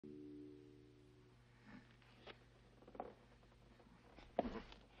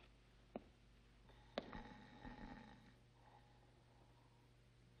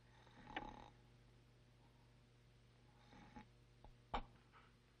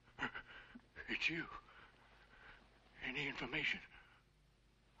It's you. Any information?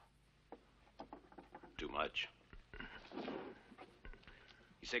 Too much.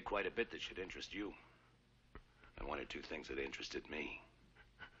 You said quite a bit that should interest you. And one or two things that interested me.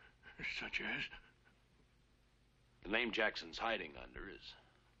 Such as? The name Jackson's hiding under is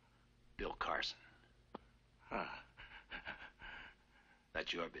Bill Carson. Ah.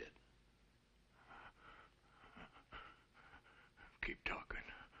 That's your bit. Keep talking.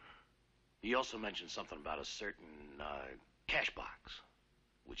 He also mentioned something about a certain cash box,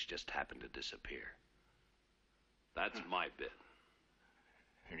 which just happened to disappear. That's my bit.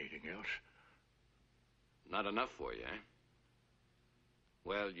 Anything else? Not enough for you, eh?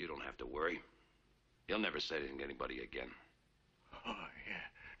 Well, you don't have to worry. He'll never say anything to anybody again. Oh,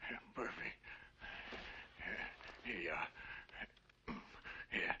 yeah. Perfect. Here you are.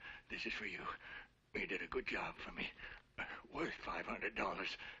 Here, this is for you. You did a good job for me. Worth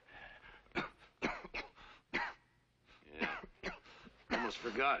 $500. Yeah. Almost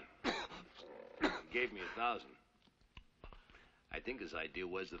forgot. He gave me 1,000. I think his idea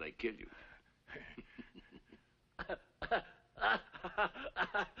was that I kill you.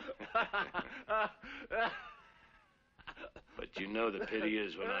 But you know the pity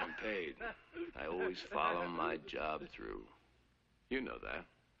is when I'm paid. I always follow my job through. You know that.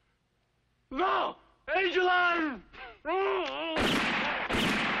 No! Angel on!